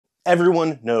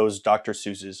Everyone knows Dr.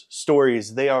 Seuss's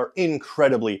stories. They are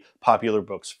incredibly popular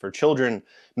books for children.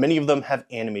 Many of them have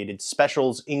animated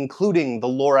specials, including The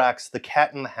Lorax, The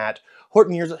Cat in the Hat,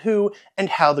 Horton Hears a Who, and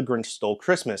How the Grinch Stole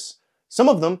Christmas. Some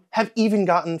of them have even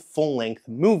gotten full-length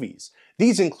movies.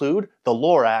 These include The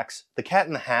Lorax, The Cat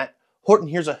in the Hat, Horton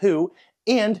Hears a Who,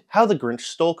 and How the Grinch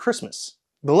Stole Christmas.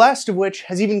 The last of which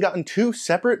has even gotten 2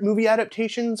 separate movie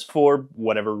adaptations for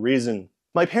whatever reason.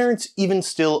 My parents even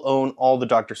still own all the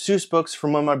Dr. Seuss books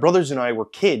from when my brothers and I were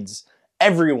kids.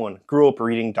 Everyone grew up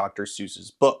reading Dr.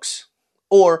 Seuss's books.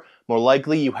 Or, more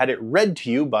likely, you had it read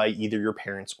to you by either your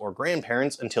parents or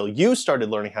grandparents until you started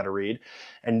learning how to read,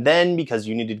 and then because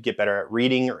you needed to get better at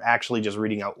reading or actually just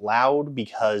reading out loud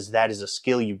because that is a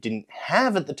skill you didn't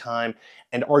have at the time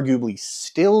and arguably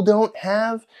still don't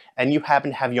have, and you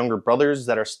happen to have younger brothers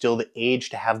that are still the age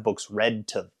to have books read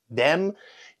to them,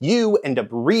 you end up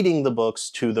reading the books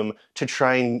to them to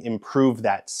try and improve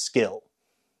that skill.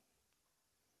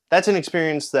 That's an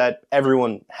experience that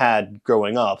everyone had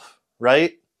growing up,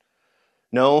 right?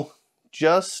 No?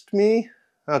 Just me?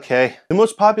 Okay. The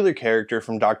most popular character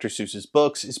from Dr. Seuss's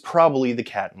books is probably the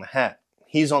Cat in the Hat.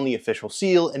 He's on the official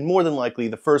seal and more than likely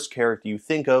the first character you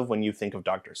think of when you think of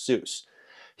Dr. Seuss.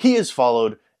 He is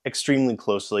followed extremely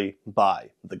closely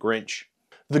by the Grinch.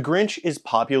 The Grinch is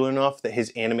popular enough that his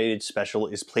animated special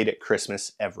is played at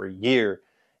Christmas every year.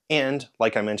 And,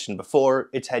 like I mentioned before,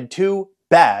 it's had 2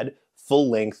 bad,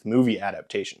 full-length movie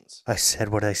adaptations. I said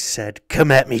what I said.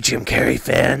 Come at me, Jim Carrey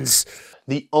fans!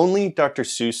 The only Dr.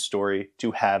 Seuss story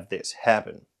to have this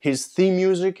happen. His theme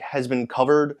music has been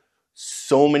covered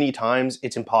so many times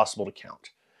it's impossible to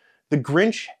count. The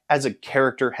Grinch as a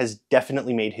character has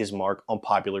definitely made his mark on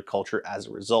popular culture as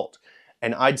a result.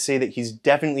 And I'd say that he's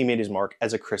definitely made his mark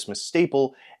as a Christmas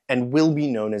staple and will be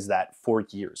known as that for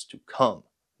years to come.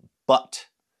 But,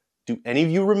 do any of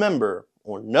you remember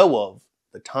or know of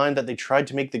the time that they tried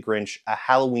to make the Grinch a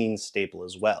Halloween staple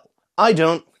as well? I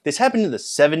don't. This happened in the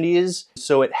 70s,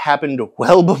 so it happened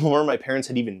well before my parents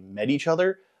had even met each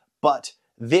other, but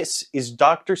this is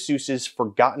Dr. Seuss's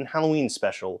forgotten Halloween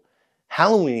special,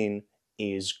 Halloween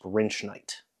is Grinch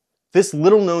Night. This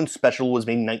little-known special was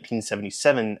made in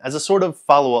 1977 as a sort of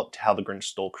follow-up to How the Grinch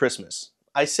Stole Christmas.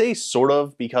 I say sort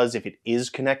of because if it is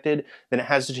connected, then it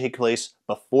has to take place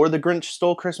before the Grinch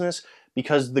Stole Christmas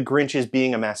because the Grinch is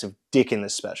being a massive dick in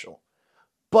this special.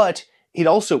 But it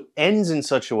also ends in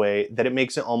such a way that it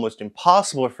makes it almost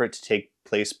impossible for it to take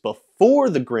place before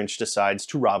the Grinch decides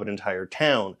to rob an entire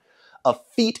town. A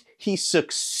feat he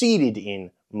succeeded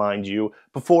in, mind you,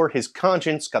 before his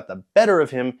conscience got the better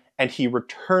of him and he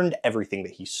returned everything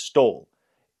that he stole.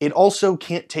 It also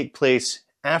can't take place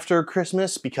after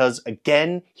Christmas because,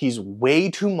 again, he's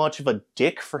way too much of a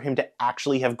dick for him to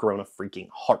actually have grown a freaking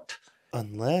heart.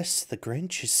 Unless the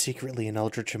Grinch is secretly an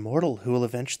eldritch immortal who will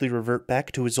eventually revert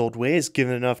back to his old ways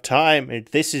given enough time, and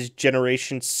this is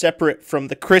generations separate from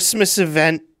the Christmas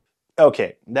event.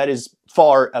 Okay, that is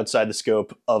far outside the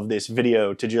scope of this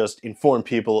video to just inform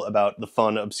people about the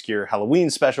fun, obscure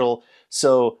Halloween special,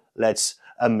 so let's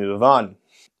move on.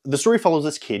 The story follows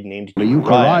this kid named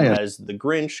Uriah as the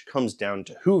Grinch comes down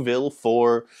to Whoville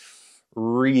for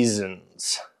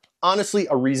reasons. Honestly,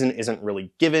 a reason isn't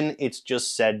really given, it's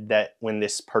just said that when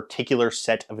this particular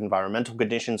set of environmental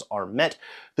conditions are met,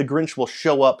 the Grinch will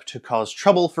show up to cause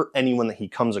trouble for anyone that he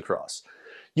comes across.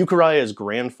 Euchariah's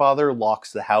grandfather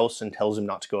locks the house and tells him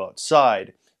not to go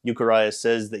outside. Euchariah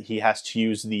says that he has to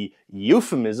use the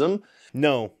euphemism.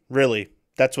 No, really,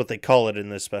 that's what they call it in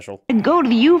this special. Go to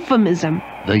the euphemism.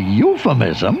 The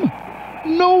euphemism?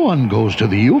 No one goes to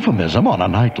the euphemism on a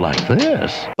night like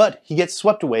this. But he gets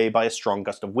swept away by a strong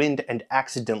gust of wind and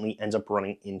accidentally ends up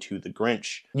running into the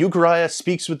Grinch. Euchariah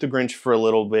speaks with the Grinch for a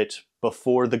little bit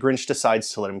before the Grinch decides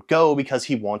to let him go because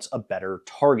he wants a better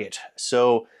target.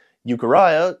 So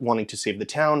Euchariah, wanting to save the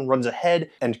town, runs ahead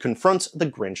and confronts the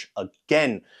Grinch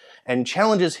again, and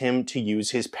challenges him to use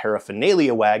his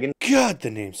paraphernalia wagon God, the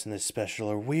names in this special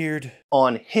are weird.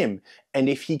 on him, and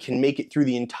if he can make it through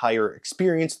the entire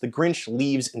experience, the Grinch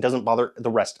leaves and doesn't bother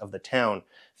the rest of the town.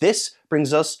 This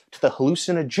brings us to the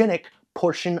hallucinogenic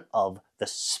portion of the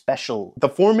special. The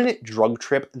 4-minute drug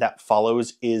trip that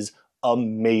follows is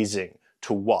amazing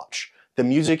to watch. The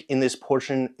music in this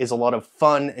portion is a lot of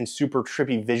fun and super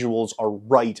trippy visuals are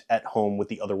right at home with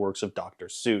the other works of Dr.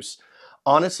 Seuss.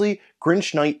 Honestly,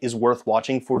 Grinch Night is worth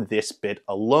watching for this bit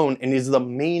alone and is the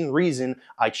main reason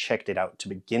I checked it out to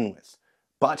begin with.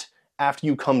 But after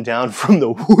you come down from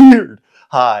the weird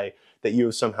high that you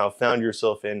have somehow found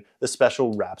yourself in, the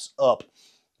special wraps up.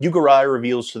 Uriah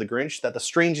reveals to the Grinch that the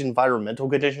strange environmental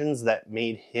conditions that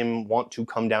made him want to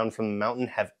come down from the mountain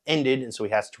have ended, and so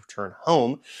he has to return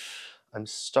home. I'm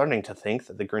starting to think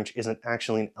that the Grinch isn't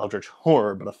actually an eldritch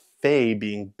horror, but a fae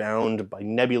being bound by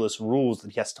nebulous rules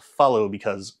that he has to follow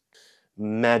because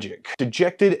magic.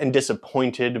 Dejected and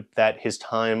disappointed that his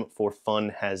time for fun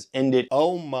has ended.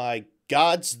 Oh my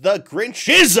gods, the Grinch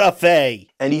is a fae!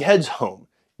 And he heads home.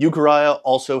 Uriah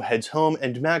also heads home,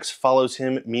 and Max follows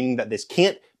him, meaning that this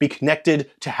can't be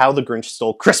connected to how the Grinch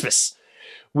stole Christmas.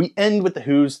 We end with the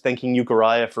Who's thanking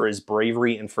Uriah for his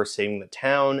bravery and for saving the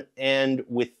town, and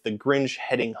with the Grinch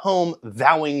heading home,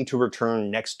 vowing to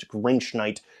return next Grinch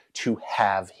Night to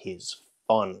have his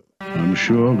fun. I'm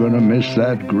sure gonna miss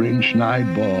that Grinch Night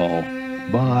ball,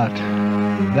 but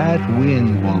that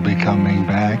wind will be coming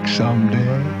back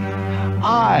someday.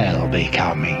 I'll be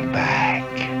coming back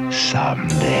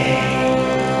someday.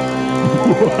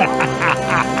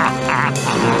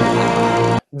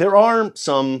 There are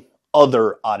some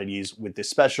other oddities with this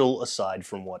special aside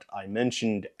from what I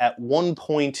mentioned. At one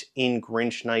point in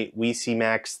Grinch Night, we see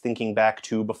Max thinking back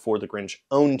to before the Grinch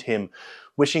owned him,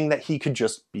 wishing that he could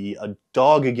just be a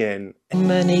dog again.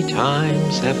 Many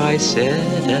times have I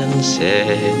said and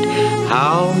said,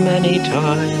 how many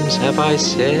times have I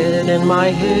said in my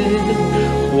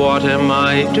head, what am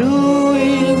I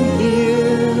doing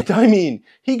here? I mean,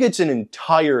 he gets an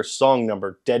entire song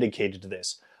number dedicated to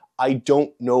this. I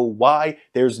don't know why,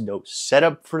 there's no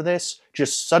setup for this,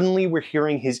 just suddenly we're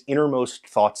hearing his innermost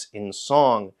thoughts in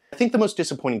song. I think the most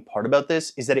disappointing part about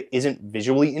this is that it isn't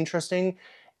visually interesting.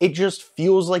 It just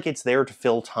feels like it's there to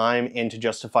fill time and to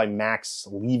justify Max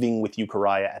leaving with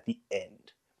Uriah at the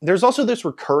end. There's also this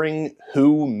recurring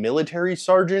Who military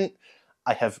sergeant.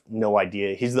 I have no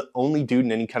idea. He's the only dude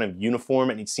in any kind of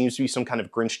uniform, and he seems to be some kind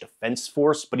of Grinch defense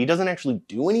force, but he doesn't actually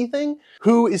do anything.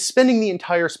 Who is spending the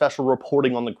entire special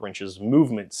reporting on the Grinch's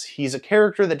movements. He's a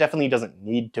character that definitely doesn't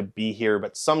need to be here,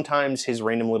 but sometimes his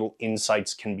random little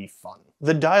insights can be fun.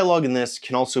 The dialogue in this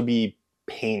can also be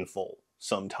painful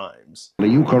sometimes.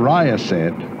 Uriah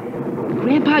said,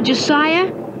 Grandpa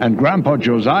Josiah? and Grandpa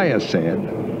Josiah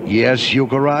said, yes,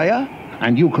 Uriah?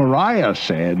 And Uriah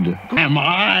said, am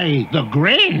I the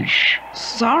Grinch?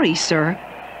 Sorry, sir.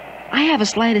 I have a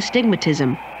slight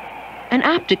astigmatism, an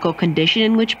optical condition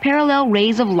in which parallel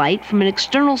rays of light from an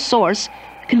external source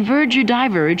converge or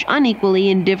diverge unequally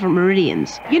in different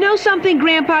meridians. You know something,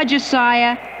 Grandpa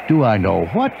Josiah? Do I know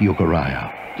what,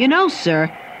 Uriah? You know, sir,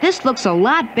 this looks a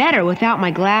lot better without my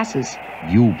glasses.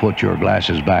 You put your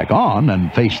glasses back on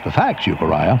and face the facts,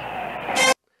 Uriah.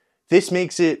 This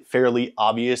makes it fairly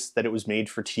obvious that it was made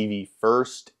for TV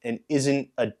first and isn't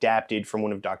adapted from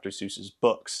one of Dr. Seuss's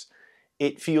books.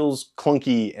 It feels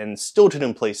clunky and stilted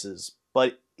in places,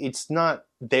 but it's not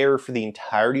there for the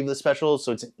entirety of the special,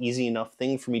 so it's an easy enough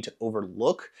thing for me to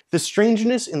overlook. The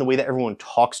strangeness in the way that everyone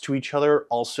talks to each other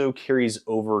also carries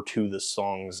over to the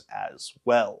songs as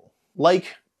well.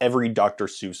 Like every Dr.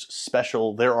 Seuss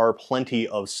special, there are plenty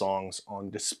of songs on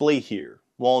display here.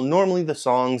 While normally the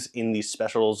songs in these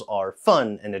specials are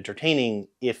fun and entertaining,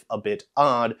 if a bit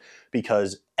odd,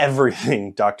 because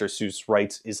everything Dr. Seuss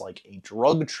writes is like a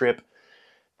drug trip,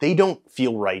 they don't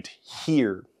feel right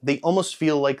here. They almost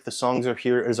feel like the songs are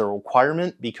here as a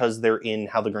requirement because they're in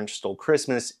How the Grinch Stole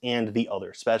Christmas and the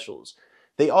other specials.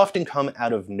 They often come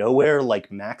out of nowhere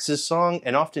like Max's song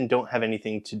and often don't have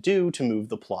anything to do to move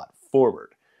the plot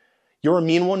forward. You're a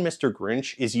Mean One, Mr.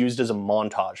 Grinch is used as a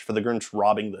montage for the Grinch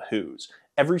robbing the Who's.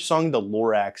 Every song in the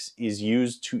Lorax is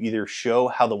used to either show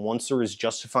how the Oncer is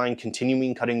justifying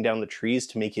continuing cutting down the trees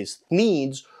to make his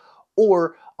needs,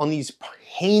 or on these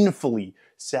painfully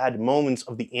sad moments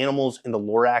of the animals in the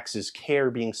Lorax's care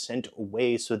being sent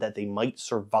away so that they might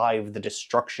survive the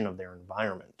destruction of their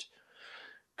environment.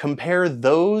 Compare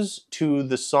those to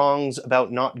the songs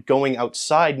about not going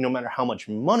outside no matter how much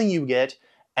money you get,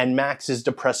 and Max's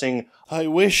depressing, I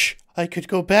wish I could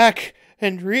go back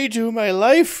and redo my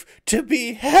life to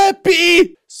be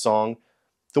happy song.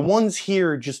 The ones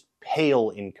here just pale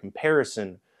in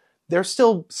comparison. They're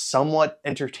still somewhat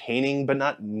entertaining, but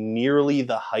not nearly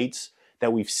the heights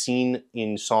that we've seen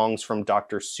in songs from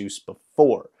Dr. Seuss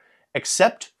before,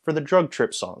 except for the drug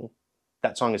trip song.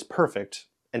 That song is perfect,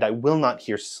 and I will not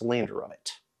hear slander of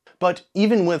it. But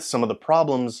even with some of the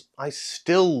problems, I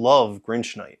still love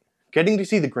Grinch Night. Getting to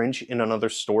see the Grinch in another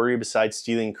story besides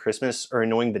stealing Christmas or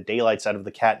annoying the daylights out of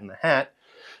the Cat in the Hat,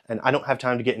 and I don't have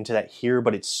time to get into that here,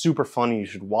 but it's super fun and you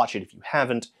should watch it if you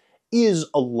haven't, is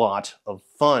a lot of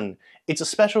fun. It's a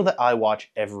special that I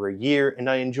watch every year and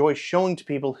I enjoy showing to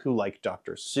people who like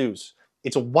Dr. Seuss.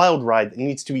 It's a wild ride that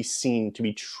needs to be seen to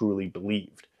be truly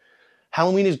believed.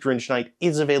 Halloween is Grinch Night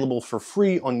is available for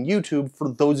free on YouTube for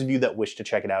those of you that wish to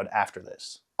check it out after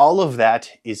this. All of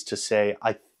that is to say,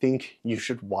 I think you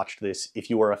should watch this if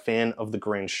you are a fan of the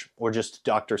Grinch or just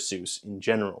Dr. Seuss in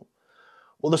general.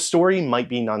 While the story might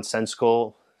be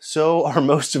nonsensical, so are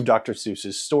most of Dr.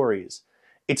 Seuss's stories.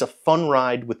 It's a fun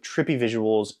ride with trippy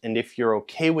visuals, and if you're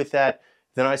okay with that,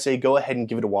 then I say go ahead and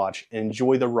give it a watch and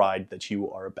enjoy the ride that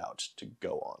you are about to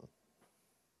go on.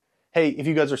 Hey, if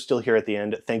you guys are still here at the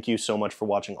end, thank you so much for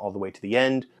watching all the way to the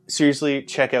end. Seriously,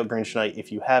 check out Grinch Night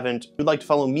if you haven't. If you'd like to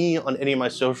follow me on any of my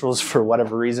socials for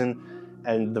whatever reason,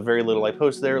 and the very little I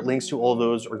post there, links to all of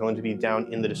those are going to be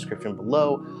down in the description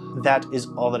below. That is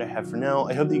all that I have for now.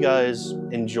 I hope that you guys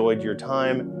enjoyed your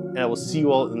time, and I will see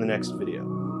you all in the next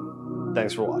video.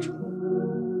 Thanks for watching.